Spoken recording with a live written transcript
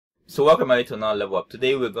So welcome everybody to another level up.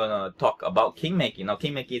 Today we're gonna talk about kingmaking. Now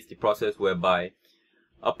kingmaking is the process whereby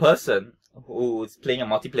a person who's playing a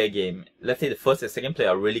multiplayer game, let's say the first and second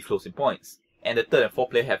player are really close in points, and the third and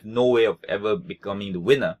fourth player have no way of ever becoming the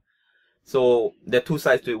winner. So there are two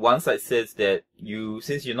sides to it. One side says that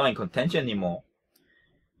since you're not in contention anymore,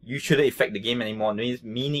 you shouldn't affect the game anymore,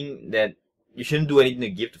 meaning that you shouldn't do anything to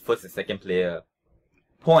give the first and second player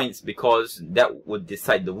points because that would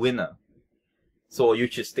decide the winner. So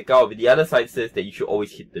you should stick out. The other side says that you should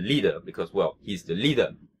always hit the leader because, well, he's the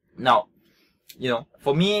leader. Now,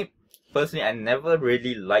 for me, personally, I never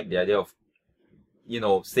really liked the idea of,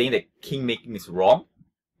 saying that kingmaking is wrong.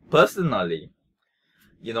 Personally,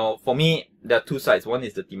 for me, there are two sides. One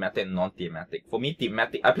is the thematic and non-thematic. For me,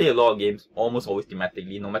 thematic, I play a lot of games, almost always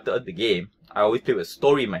thematically. No matter the game, I always play with a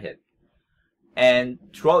story in my head. And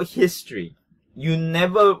throughout history,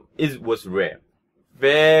 was rare.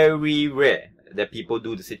 Very rare that people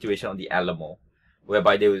do the situation on the Alamo,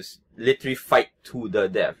 whereby they was literally fight to the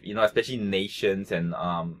death, especially nations and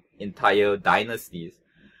entire dynasties.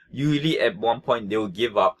 Usually at one point they will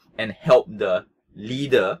give up and help the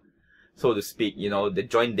leader, so to speak, they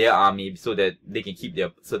join their army so that they can keep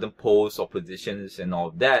their certain posts or positions and all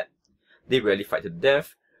of that. They rarely fight to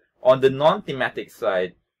death. On the non-thematic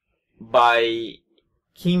side, by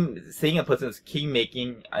saying a person is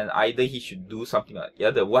kingmaking and either he should do something or the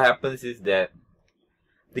other, what happens is that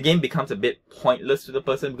the game becomes a bit pointless to the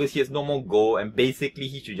person because he has no more goal, and basically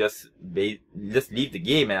he should just leave the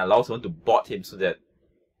game and allow someone to bot him, so that,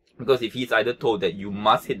 because if he's either told that you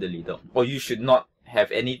must hit the leader or you should not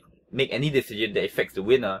make any decision that affects the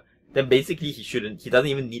winner, then basically he doesn't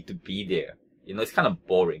even need to be there. It's kind of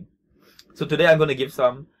boring. So today I'm going to give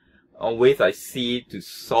some ways I see to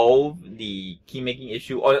solve the kingmaking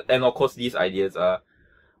issue, and of course these ideas are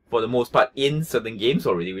for the most part in certain games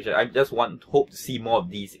already, which I just hope to see more of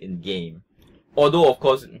these in game. Although of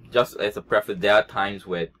course, just as a preference, there are times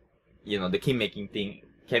where the kingmaking thing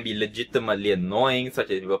can be legitimately annoying,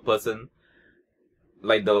 such as if a person,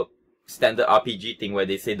 like the standard RPG thing where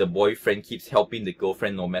they say the boyfriend keeps helping the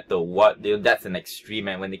girlfriend no matter what. That's an extreme,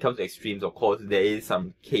 and when it comes to extremes, of course there is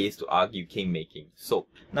some case to argue kingmaking. So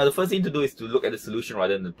now the first thing to do is to look at the solution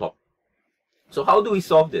rather than the plot. So how do we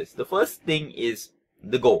solve this? The first thing is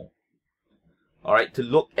the goal. Alright, to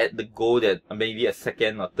look at the goal that maybe a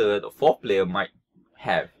second or third or fourth player might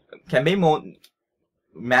have. Campaign mode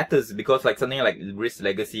matters because, like something like Risk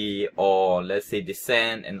Legacy or let's say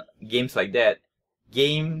Descent and games like that,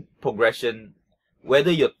 game progression, whether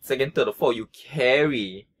you're second, third or fourth, you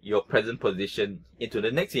carry your present position into the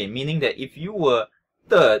next game. Meaning that if you were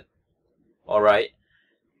third, alright,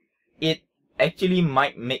 it actually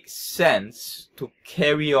might make sense to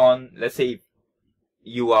carry on. Let's say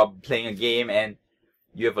you are playing a game and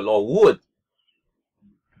you have a lot of wood.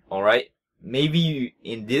 Alright? Maybe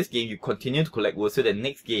in this game you continue to collect wood so that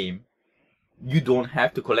next game you don't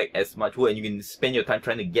have to collect as much wood and you can spend your time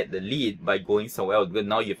trying to get the lead by going somewhere else because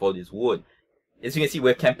now you have all this wood. As you can see,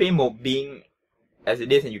 with campaign mode being as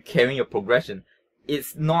it is and you're carrying your progression,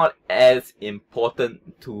 it's not as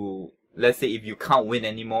important to, let's say, if you can't win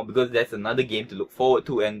anymore, because there's another game to look forward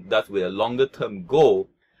to, and thus with a longer term goal,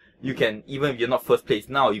 you can, even if you're not first place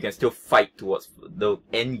now, you can still fight towards the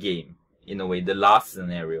end game, in a way, the last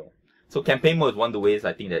scenario. So campaign mode is one of the ways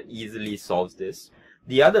I think that easily solves this.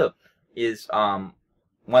 The other is, one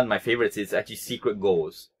of my favorites is actually secret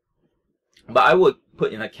goals. But I would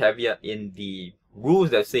put in a caveat in the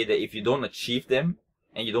rules that say that if you don't achieve them,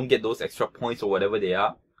 and you don't get those extra points or whatever they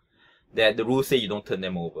are, that the rules say you don't turn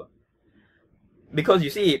them over. Because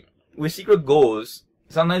you see, with secret goals,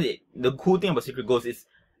 sometimes the cool thing about secret goals is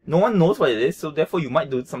no one knows what it is, so therefore you might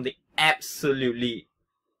do something absolutely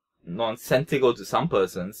nonsensical to some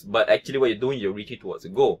persons, but actually what you're doing, you're reaching towards a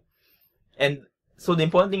goal. And so the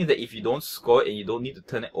important thing is that if you don't score it and you don't need to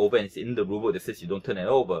turn it over, and it's in the rulebook that says you don't turn it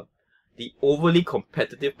over, the overly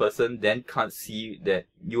competitive person then can't see that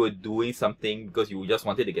you were doing something because you just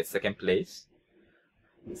wanted to get second place.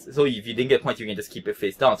 So if you didn't get points, you can just keep it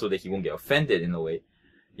face down so that he won't get offended in a way.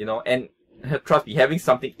 And trust me, having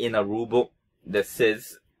something in a rulebook that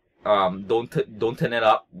says don't turn it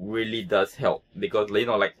up really does help, because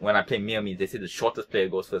like when I play Mirror Me, they say the shortest player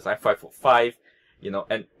goes first. I'm 5'5",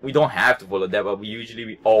 and we don't have to follow that, but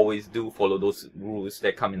we always do follow those rules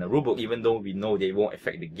that come in the rulebook, even though we know they won't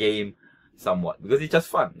affect the game somewhat, because it's just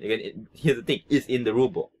fun. Again, here's the thing, it's in the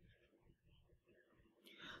rulebook.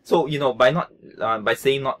 So by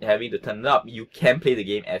saying not having to turn it up, you can play the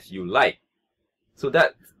game as you like. So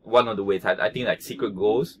that's one of the ways I think like secret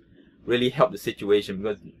goals really help the situation,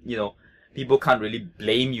 because people can't really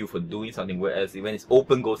blame you for doing something, whereas when it's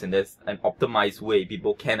open goals and there's an optimized way,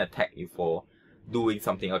 people can attack you for doing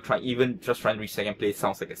something, or even just trying to reach second place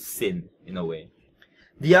sounds like a sin in a way.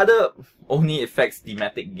 The other only affects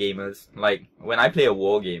thematic gamers. Like when I play a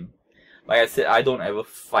war game, like I said, I don't ever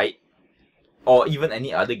fight, or even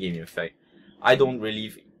any other game in fact, I don't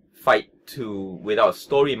really fight without a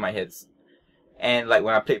story in my head. And like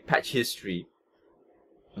when I played Patch History,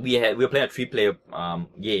 we were playing a 3-player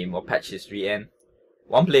game or Patch History, and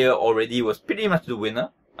one player already was pretty much the winner.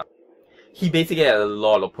 He basically had a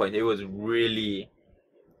lot of points. It was really,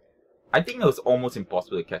 I think it was almost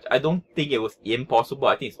impossible to catch. I don't think it was impossible.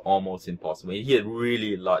 I think it's almost impossible. He had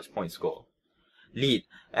really large point score lead.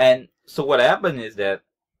 And so what happened is that,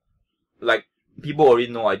 like, people already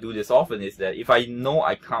know I do this often, is that if I know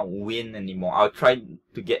I can't win anymore, I'll try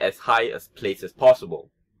to get as high a place as possible.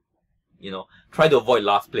 You know, try to avoid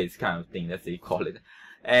last place kind of thing, that's what you call it.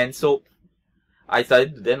 And so I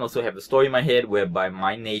started to then also have a story in my head whereby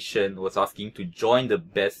my nation was asking to join the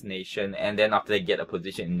best nation, and then after that get a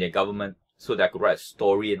position in their government so that I could write a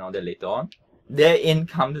story and all that later on. Therein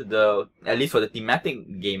comes the, at least for the thematic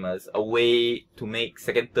gamers, a way to make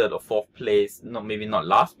second, third, or fourth place, maybe not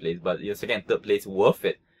last place, but second and third place worth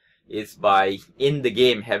it, is by, in the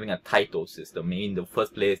game, having a title system. Meaning the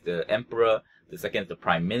first place the emperor, the second is the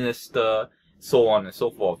prime minister, so on and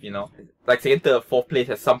so forth, you know. Like second, third, or fourth place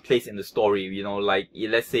has some place in the story, you know, like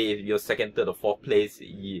let's say if you're second, third, or fourth place,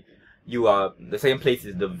 you are, the second place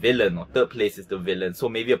is the villain, or third place is the villain. So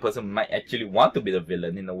maybe a person might actually want to be the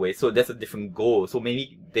villain in a way. So that's a different goal. So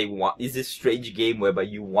maybe they want, is this strange game whereby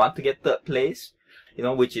you want to get third place, you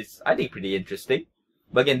know, which is, I think, pretty interesting.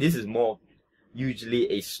 But again, this is more usually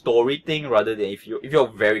a story thing rather than if you're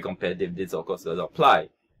very competitive, this of course does apply.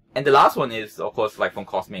 And the last one is, of course, like from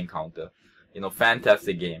Cosmic Encounter. You know,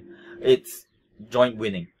 fantastic game. It's joint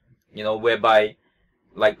winning, you know, whereby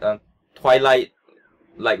like Twilight,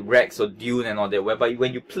 like Rex or Dune and all that, whereby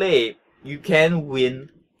when you play, you can win,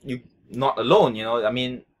 you not alone, you know. I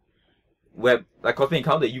mean, where like Cosmic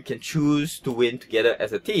Encounter, you can choose to win together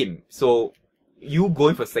as a team. So you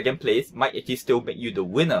going for second place might actually still make you the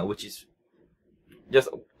winner, which is just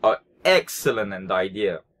an excellent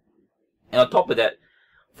idea. And on top of that,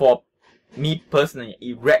 for me personally,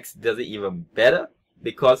 Rex does it even better,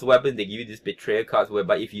 because what happens, they give you these betrayal cards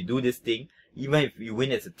whereby if you do this thing, even if you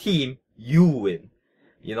win as a team, you win.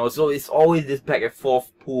 You know, so it's always this back and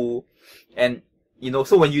forth pull. And, you know,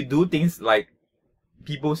 so when you do things like,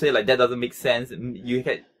 people say like that doesn't make sense,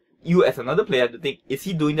 you as another player have to think, is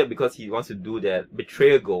he doing that because he wants to do that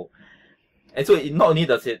betrayal goal? And so it not only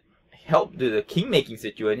does it help to the king-making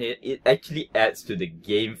situation, it actually adds to the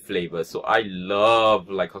game flavor. So I love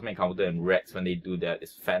like Cosmic Encounter and Rex when they do that.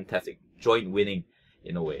 It's fantastic. Joint winning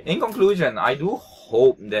in a way. In conclusion, I do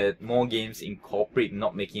hope that more games incorporate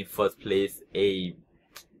not making first place a,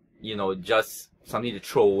 you know, just something to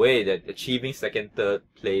throw away, that achieving second, third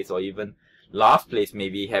place, or even last place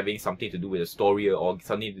maybe having something to do with a story or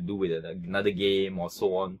something to do with another game or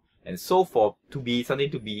so on and so forth, to be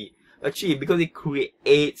something to be achieved, because it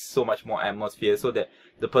creates so much more atmosphere, so that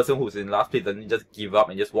the person who's in last place doesn't just give up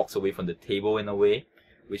and just walks away from the table in a way,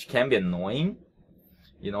 which can be annoying.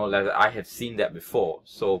 You know, like I have seen that before.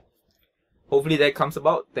 So hopefully that comes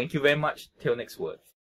about. Thank you very much. Till next word.